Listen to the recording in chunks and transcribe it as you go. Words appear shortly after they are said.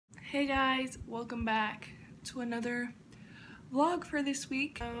Hey guys, welcome back to another vlog for this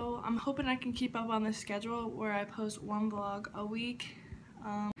week. So I'm hoping I can keep up on the schedule where I post one vlog a week.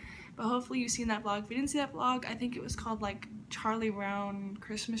 But hopefully you've seen that vlog. If you didn't see that vlog, I think it was called like Charlie Brown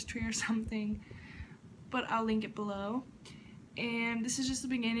Christmas Tree or something. But I'll link it below. And this is just the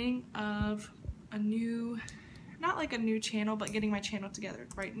beginning of a new, not like a new channel, but getting my channel together.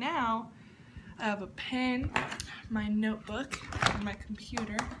 Right now, I have a pen, my notebook, and my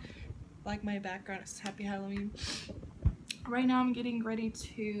computer. Like my background is Happy Halloween. Right now I'm getting ready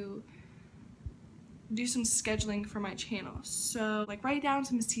to do some scheduling for my channel. So like write down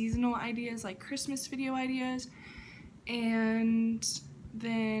some seasonal ideas, like Christmas video ideas, and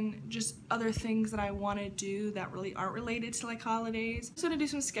then just other things that I want to do that really aren't related to like holidays. So to do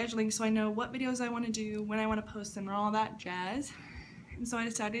some scheduling so I know what videos I want to do, when I want to post them, and all that jazz. And so I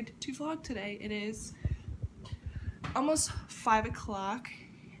decided to vlog today. It is almost 5 o'clock.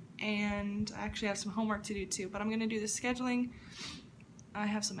 And I actually have some homework to do too, but I'm gonna do the scheduling. I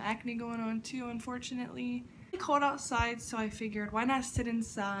have some acne going on too, unfortunately. It's cold outside, so I figured why not sit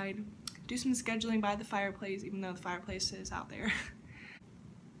inside, do some scheduling by the fireplace, even though the fireplace is out there.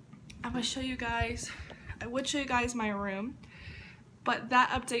 I'm gonna show you guys, I would show you guys my room, but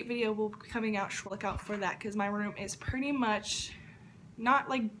that update video will be coming out shortly. Look out for that, because my room is pretty much not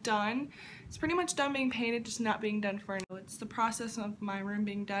like done. It's pretty much done being painted, just not being done for now. It's the process of my room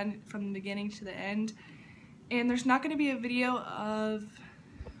being done from the beginning to the end. And there's not going to be a video of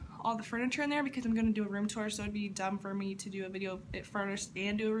all the furniture in there because I'm going to do a room tour, so it'd be dumb for me to do a video of it furnished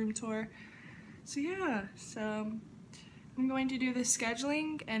and do a room tour. So yeah, so I'm going to do the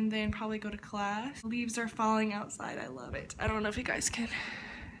scheduling and then probably go to class. Leaves are falling outside. I love it. I don't know if you guys can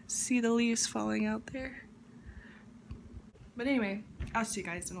see the leaves falling out there. But anyway, I'll see you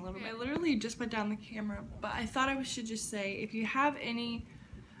guys in a little bit. I literally just put down the camera, but I thought I should just say, if you have any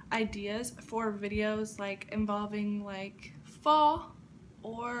ideas for videos like involving like fall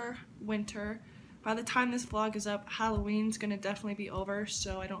or winter, by the time this vlog is up, Halloween's gonna definitely be over,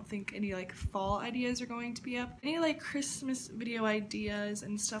 so I don't think any like fall ideas are going to be up. Any like Christmas video ideas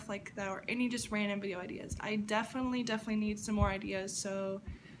and stuff like that, or any just random video ideas. I definitely need some more ideas, so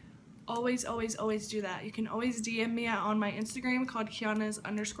always do that. You can always DM me on my Instagram called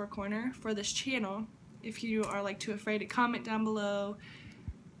Kiana's_corner for this channel if you are like too afraid to comment down below,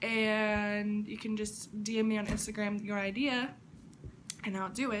 and you can just DM me on Instagram your idea and I'll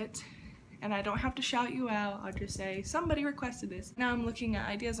do it, and I don't have to shout you out. I'll just say somebody requested this. Now I'm looking at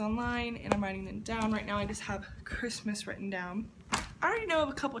ideas online and I'm writing them down. Right now I just have Christmas written down. I already know of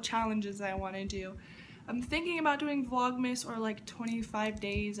a couple challenges that I want to do. I'm thinking about doing Vlogmas or like 25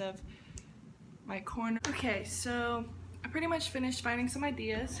 days of my corner. Okay, so I pretty much finished finding some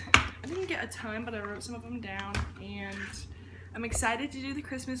ideas. I didn't get a ton, but I wrote some of them down, and I'm excited to do the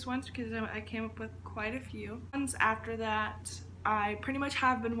Christmas ones because I came up with quite a few. Ones after that, I pretty much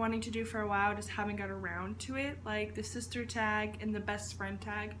have been wanting to do for a while, just haven't got around to it, like the sister tag and the best friend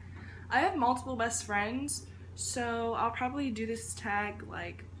tag. I have multiple best friends, so I'll probably do this tag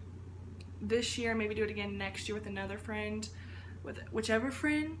like this year, maybe do it again next year with another friend, with whichever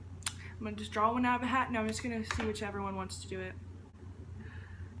friend. I'm gonna just draw one out of a hat. No, I'm just gonna see whichever one wants to do it.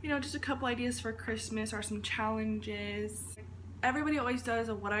 You know, just a couple ideas for Christmas or some challenges. Everybody always does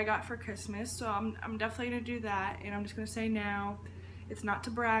a what I got for Christmas, so I'm definitely gonna do that, and I'm just gonna say now, it's not to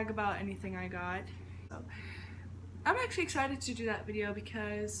brag about anything I got. So I'm actually excited to do that video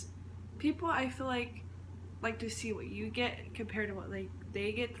because people, I feel like to see what you get compared to what like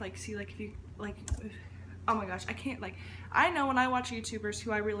they get, like see like if you like oh my gosh, I can't, like, I know when I watch YouTubers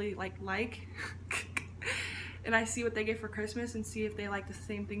who I really like and I see what they get for Christmas and see if they like the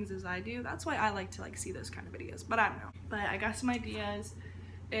same things as I do. That's why I like to like see those kind of videos, but I don't know. But I got some ideas.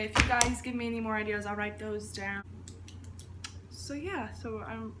 If you guys give me any more ideas, I'll write those down. So yeah, so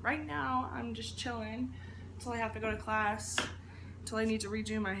right now I'm just chilling until I have to go to class, until I need to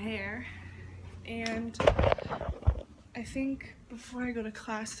redo my hair. And I think before I go to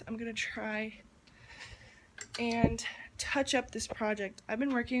class, I'm gonna try and touch up this project. I've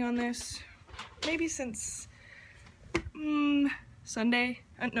been working on this maybe since Sunday.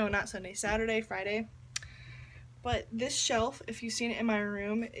 No, not Sunday, Saturday, Friday. But this shelf, if you've seen it in my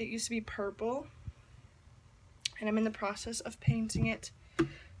room, it used to be purple, and I'm in the process of painting it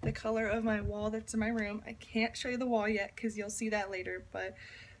the color of my wall that's in my room. I can't show you the wall yet because you'll see that later, but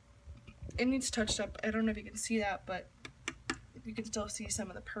it needs touched up. I don't know if you can see that, but you can still see some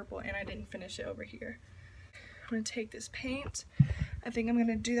of the purple, and I didn't finish it over here. I'm going to take this paint. I think I'm going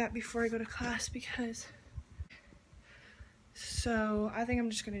to do that before I go to class because, so I think I'm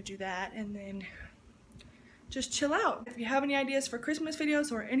just going to do that and then just chill out. If you have any ideas for Christmas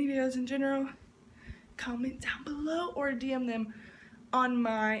videos or any videos in general, comment down below or DM them on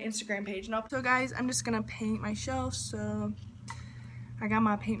my Instagram page. So guys, I'm just gonna paint my shelf. So I got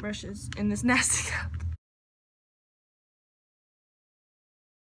my paintbrushes in this nasty cup.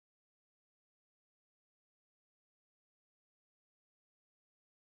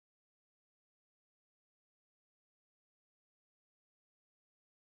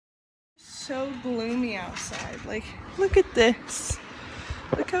 So gloomy outside. Like, look at this.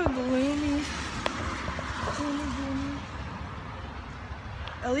 Look how gloomy.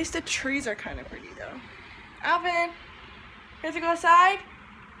 At least the trees are kind of pretty though. Alvin, you have to go outside?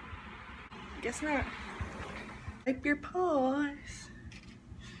 Guess not. Wipe your paws.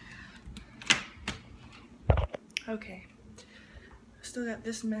 Okay. Still got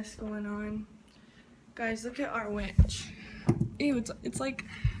this mess going on. Guys, look at our winch. Ew, it's like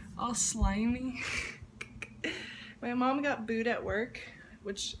all slimy. My mom got booed at work,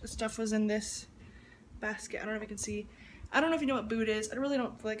 which stuff was in this basket. I don't know if you can see. I don't know if you know what boot is. I really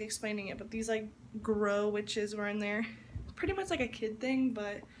don't feel like explaining it, but these like grow witches were in there. Pretty much like a kid thing,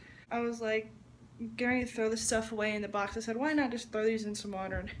 but I was like getting ready to throw this stuff away in the box. I said, why not just throw these in some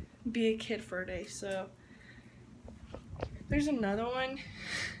water and be a kid for a day? So there's another one.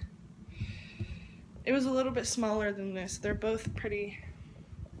 It was a little bit smaller than this. They're both pretty.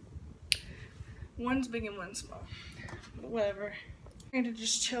 One's big and one's small. But whatever. I'm going to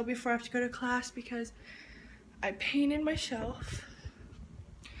just chill before I have to go to class because I painted my shelf.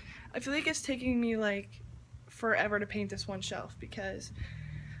 I feel like it's taking me like forever to paint this one shelf because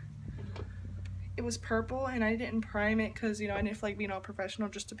it was purple and I didn't prime it because, you know, I didn't feel like being all professional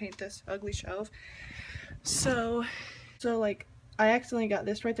just to paint this ugly shelf. So like I accidentally got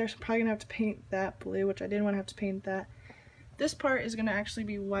this right there, so I'm probably gonna have to paint that blue, which I didn't want to have to paint that. This part is gonna actually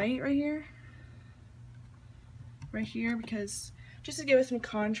be white right here, because just to give it some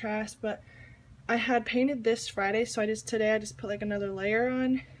contrast. But I had painted this Friday, so today I just put like another layer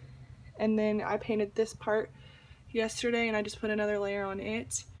on, and then I painted this part yesterday and I just put another layer on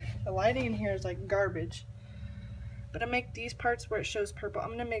it. The lighting in here is like garbage, but I make these parts where it shows purple. I'm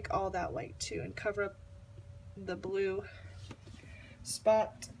gonna make all that white too and cover up the blue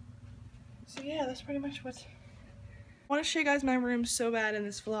spot. So yeah, that's pretty much what's. I want to show you guys my room so bad in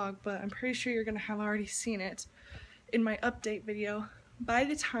this vlog, but I'm pretty sure you're gonna have already seen it in my update video by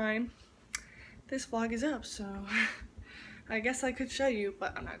the time this vlog is up, so I guess I could show you,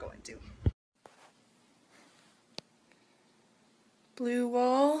 but I'm not going to. Blue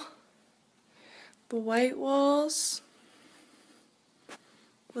wall, the white walls,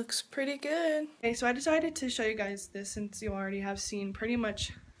 looks pretty good. Okay, so I decided to show you guys this since you already have seen pretty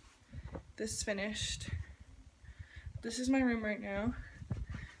much this finished. This is my room right now.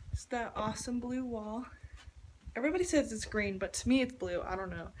 It's that awesome blue wall. Everybody says it's green, but to me it's blue. I don't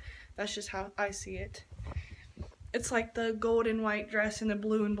know. That's just how I see it. It's like the gold and white dress and the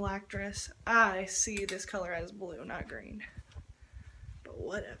blue and black dress. I see this color as blue, not green. But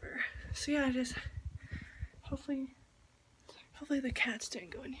whatever. So yeah, hopefully the cats didn't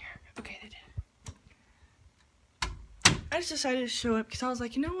go in here. Okay, they did. I just decided to show it because I was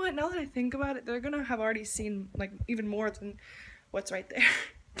like, you know what, now that I think about it, they're gonna have already seen like even more than what's right there.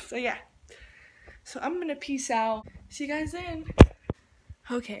 So yeah. So I'm gonna peace out. See you guys then.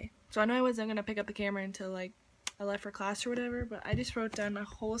 Okay, so I know I wasn't gonna pick up the camera until like I left for class or whatever, but I just wrote down my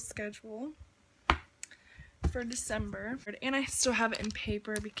whole schedule for December, and I still have it in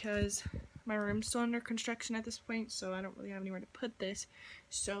paper because my room's still under construction at this point, so I don't really have anywhere to put this,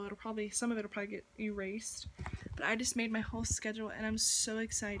 so some of it will probably get erased. But I just made my whole schedule and I'm so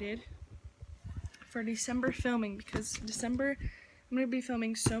excited for December filming because December I'm going to be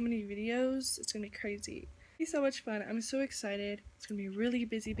filming so many videos. It's going to be crazy. It'll be so much fun. I'm so excited. It's going to be a really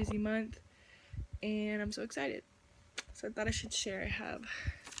busy month and I'm so excited. So I thought I should share. I have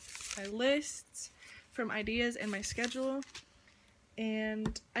my lists from ideas and my schedule,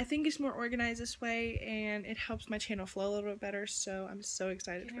 and I think it's more organized this way and it helps my channel flow a little bit better, so I'm so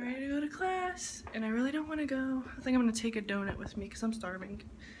excited for that. I'm ready to go to class and I really don't want to go. I think I'm going to take a donut with me because I'm starving.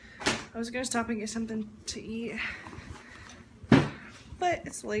 I was going to stop and get something to eat, but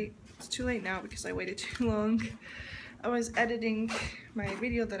it's late. It's too late now because I waited too long. I was editing my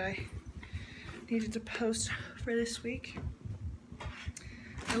video that I needed to post for this week.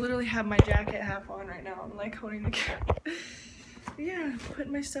 I literally have my jacket half on right now. I'm like holding the camera. Yeah,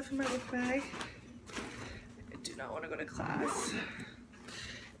 putting my stuff in my book bag. I do not want to go to class.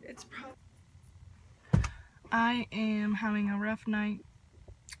 I am having a rough night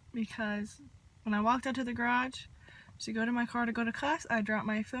because when I walked out to the garage So go to my car to go to class, I dropped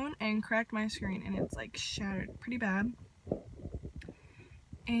my phone and cracked my screen, and it's like shattered pretty bad.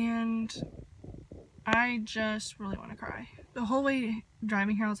 And I just really want to cry. The whole way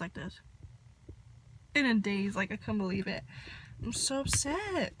driving here I was like this. In a daze, like I couldn't believe it. I'm so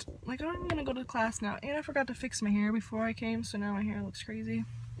upset. Like I'm gonna go to class now, and I forgot to fix my hair before I came, so now my hair looks crazy.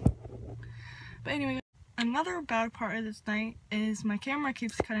 But anyway, another bad part of this night is my camera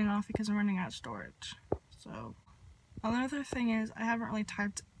keeps cutting off because I'm running out of storage. So another thing is I haven't really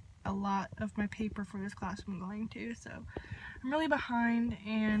typed a lot of my paper for this class I'm going to, so I'm really behind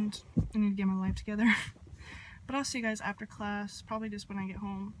and I need to get my life together. But I'll see you guys after class, probably just when I get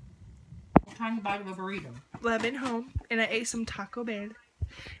home. What time you buy a burrito? Well, I've been home and I ate some Taco Bell.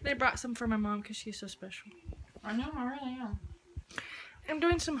 And I brought some for my mom because she's so special. I know, I really am. I'm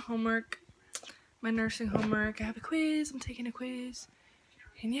doing some homework, my nursing homework. I have a quiz, I'm taking a quiz.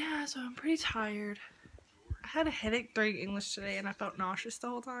 And yeah, so I'm pretty tired. I had a headache during English today and I felt nauseous the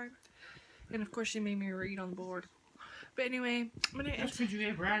whole time. And of course she made me read on the board. But anyway, I'm gonna That's because you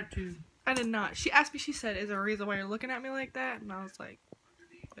gave gratitude. I did not. She asked me, she said, is there a reason why you're looking at me like that? And I was like,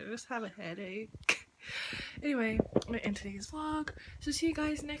 I just have a headache. Anyway, I'm gonna end today's vlog. So see you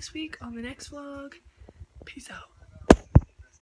guys next week on the next vlog. Peace out.